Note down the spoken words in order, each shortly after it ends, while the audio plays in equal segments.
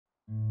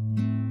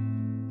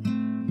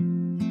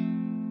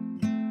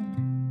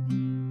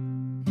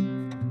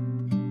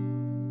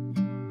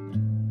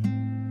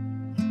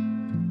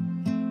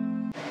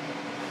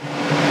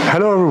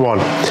Hello everyone.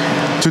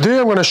 Today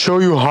I'm going to show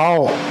you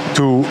how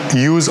to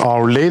use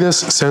our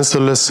latest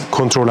sensorless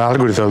control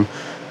algorithm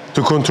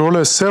to control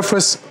a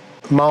surface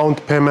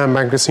mount permanent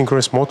magnet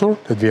synchronous motor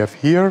that we have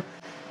here.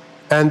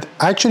 And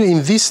actually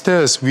in this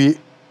test we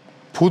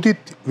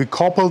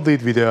coupled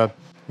it with a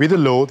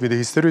load, with a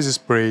hysteresis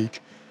brake,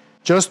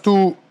 just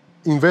to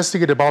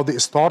investigate about the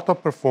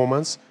startup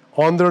performance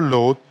under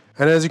load.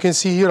 And as you can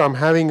see here, I'm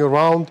having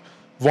around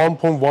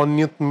 1.1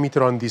 Newton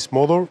meter on this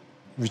motor,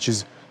 which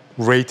is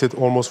rated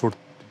almost for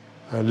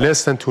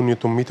less than 2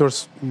 Newton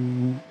meters.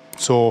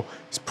 So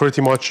it's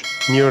pretty much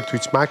near to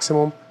its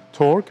maximum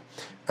torque.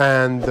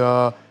 And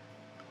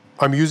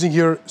I'm using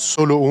here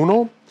Solo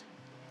Uno,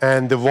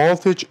 and the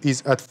voltage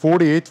is at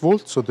 48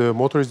 volts. So the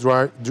motor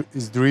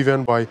is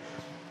driven by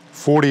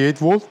 48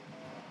 volt.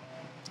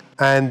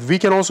 And we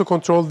can also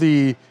control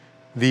the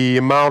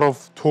amount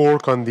of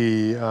torque on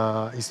the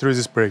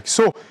hysteresis brake.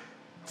 So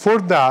for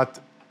that,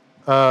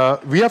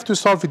 we have to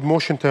start with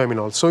motion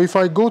terminal. So if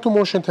I go to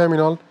motion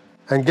terminal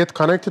and get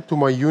connected to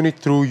my unit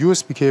through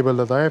USB cable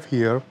that I have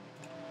here,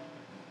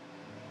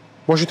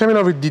 motion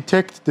terminal will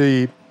detect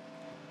the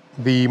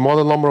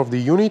model number of the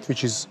unit,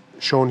 which is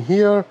shown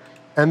here.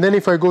 And then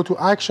if I go to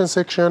action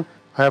section,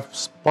 I have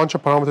a bunch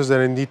of parameters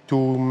that I need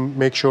to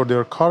make sure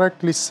they're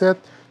correctly set.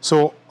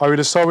 So I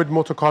will start with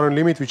motor current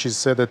limit, which is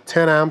set at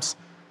 10 amps.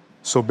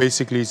 So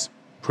basically it's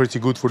pretty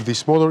good for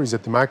this motor, is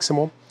at the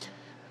maximum.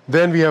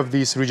 Then we have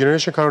this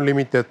regeneration current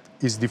limit that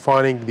is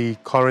defining the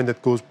current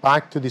that goes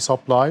back to the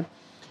supply.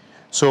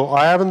 So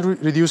I haven't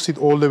reduced it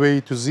all the way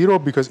to 0,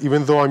 because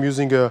even though I'm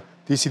using a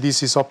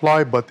DC-DC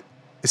supply, but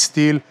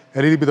still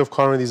a little bit of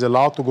current is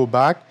allowed to go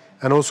back,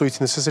 and also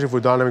it's necessary for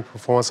dynamic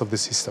performance of the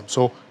system.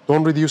 So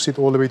don't reduce it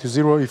all the way to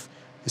 0 if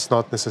it's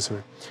not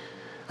necessary.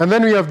 And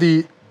then we have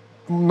the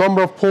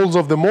number of poles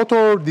of the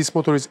motor. This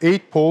motor is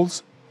 8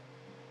 poles.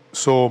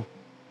 So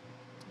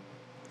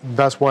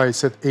that's why I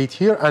said 8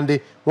 here. And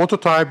the motor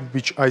type,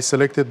 which I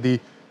selected the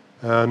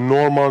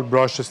normal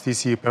brushless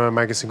DC permanent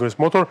magnet synchronous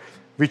motor,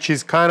 which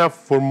is kind of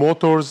for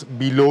motors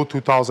below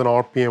 2000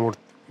 RPM or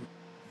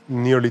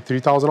nearly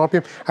 3000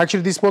 RPM.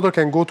 Actually, this motor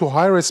can go to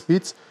higher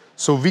speeds.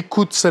 So we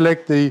could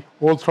select the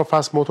ultra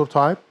fast motor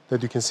type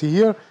that you can see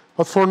here.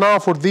 But for now,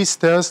 for this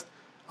test,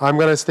 I'm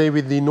going to stay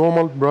with the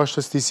normal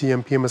brushless DC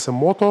and PMSM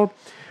motor.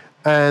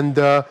 And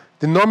the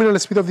nominal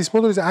speed of this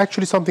motor is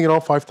actually something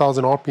around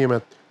 5000 RPM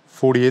at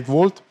 48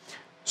 volt.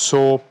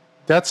 So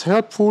that's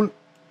helpful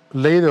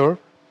later.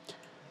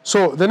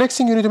 So the next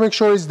thing you need to make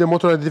sure is the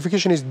motor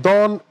identification is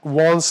done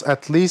once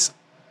at least.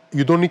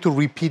 You don't need to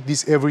repeat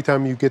this every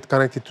time you get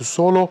connected to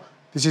Solo.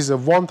 This is a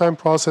one-time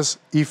process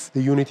if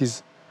the unit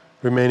is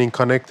remaining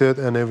connected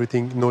and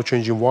everything, no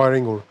change in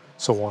wiring or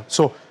so on.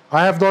 So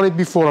I have done it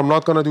before, I'm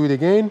not gonna do it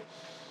again.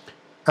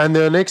 And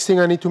the next thing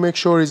I need to make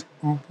sure is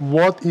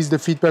what is the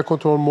feedback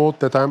control mode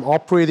that I'm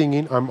operating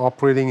in. I'm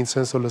operating in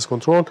sensorless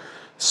control.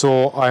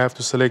 So I have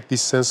to select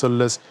this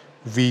sensorless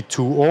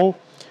V2O.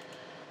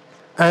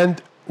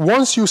 And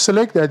once you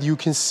select that, you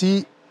can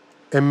see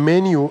a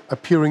menu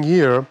appearing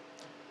here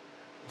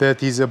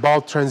that is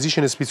about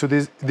transition speed. So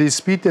there's the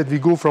speed that we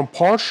go from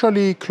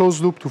partially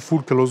closed loop to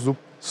full closed loop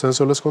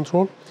sensorless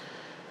control.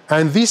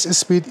 And this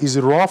speed is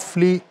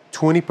roughly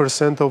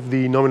 20% of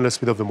the nominal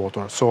speed of the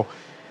motor. So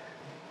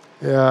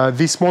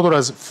this motor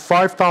has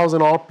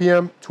 5000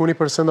 RPM,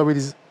 20% of it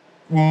is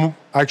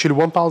actually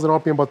 1000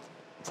 RPM, but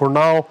for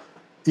now,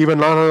 even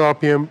 900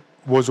 RPM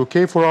was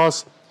okay for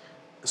us.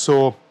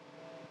 So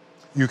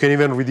you can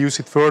even reduce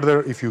it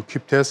further if you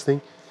keep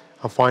testing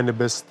and find the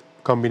best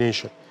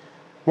combination.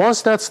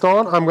 Once that's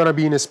done, I'm gonna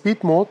be in a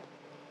speed mode.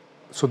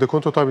 So the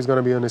control type is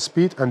gonna be on a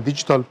speed and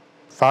digital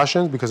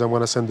fashion because I'm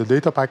gonna send the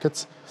data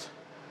packets.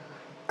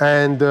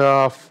 And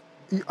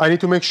I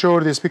need to make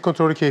sure the speed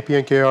controller KP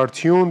and KR are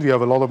tuned. We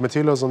have a lot of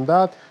materials on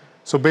that.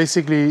 So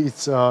basically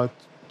it's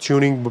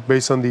tuning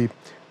based on the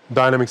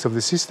dynamics of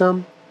the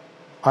system.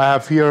 I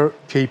have here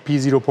KP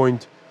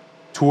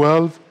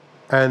 0.12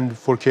 and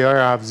for KR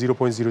I have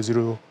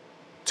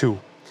 0.002.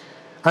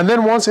 And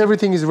then once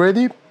everything is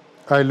ready,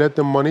 I let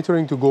the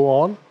monitoring to go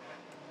on.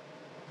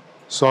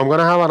 So I'm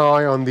gonna have an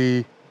eye on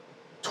the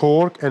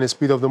torque and the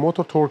speed of the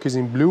motor. Torque is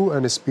in blue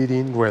and the speed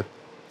in red.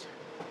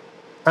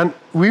 And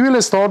we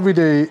will start with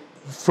a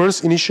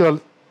first initial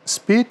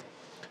speed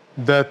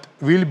that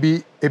will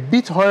be a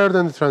bit higher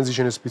than the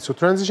transition speed. So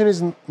transition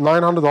is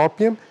 900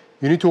 RPM.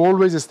 You need to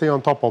always stay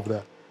on top of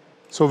that.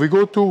 So we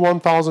go to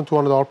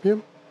 1200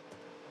 RPM.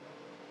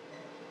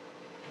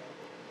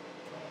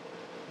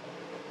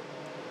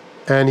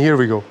 And here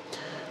we go.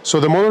 So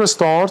the motor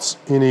starts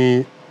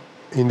in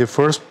the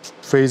first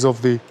phase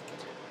of the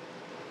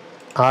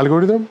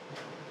algorithm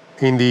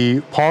in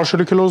the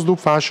partially closed loop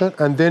fashion,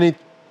 and then it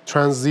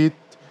transits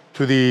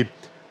to the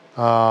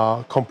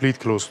complete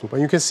closed loop.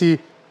 And you can see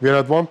we are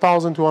at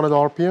 1200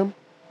 RPM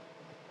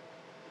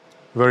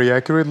very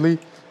accurately,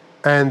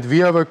 and we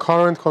have a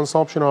current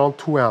consumption around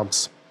 2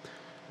 amps.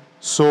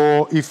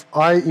 So if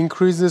I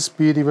increase the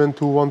speed even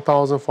to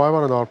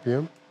 1500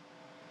 RPM,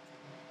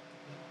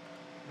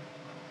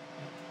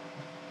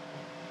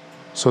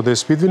 so the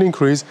speed will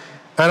increase,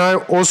 And I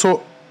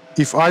also,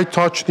 if I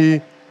touch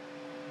the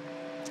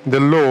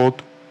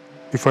load,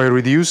 if I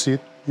reduce it,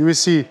 you will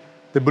see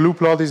the blue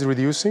plot is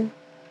reducing.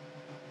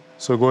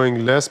 So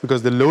going less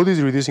because the load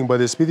is reducing, but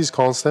the speed is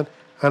constant.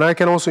 And I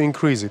can also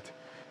increase it.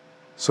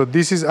 So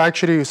this is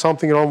actually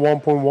something around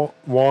 1.1 or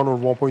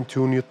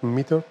 1.2 Newton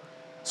meter.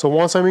 So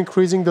once I'm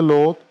increasing the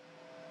load,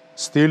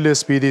 still the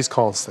speed is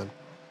constant.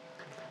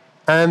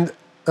 And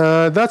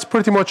that's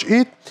pretty much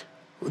it.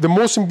 The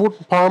most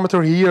important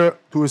parameter here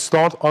to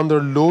start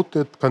under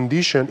loaded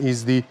condition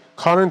is the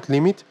current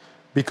limit,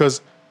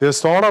 because the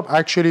startup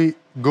actually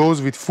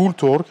goes with full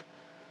torque.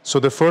 So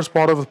the first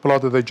part of the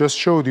plot that I just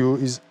showed you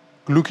is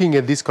looking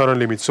at this current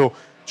limit. So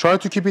try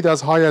to keep it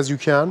as high as you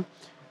can.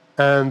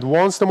 And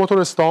once the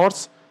motor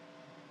starts,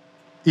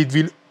 it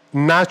will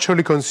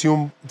naturally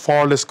consume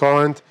far less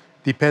current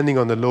depending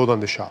on the load on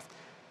the shaft.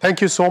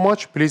 Thank you so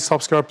much. Please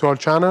subscribe to our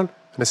channel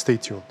and stay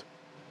tuned.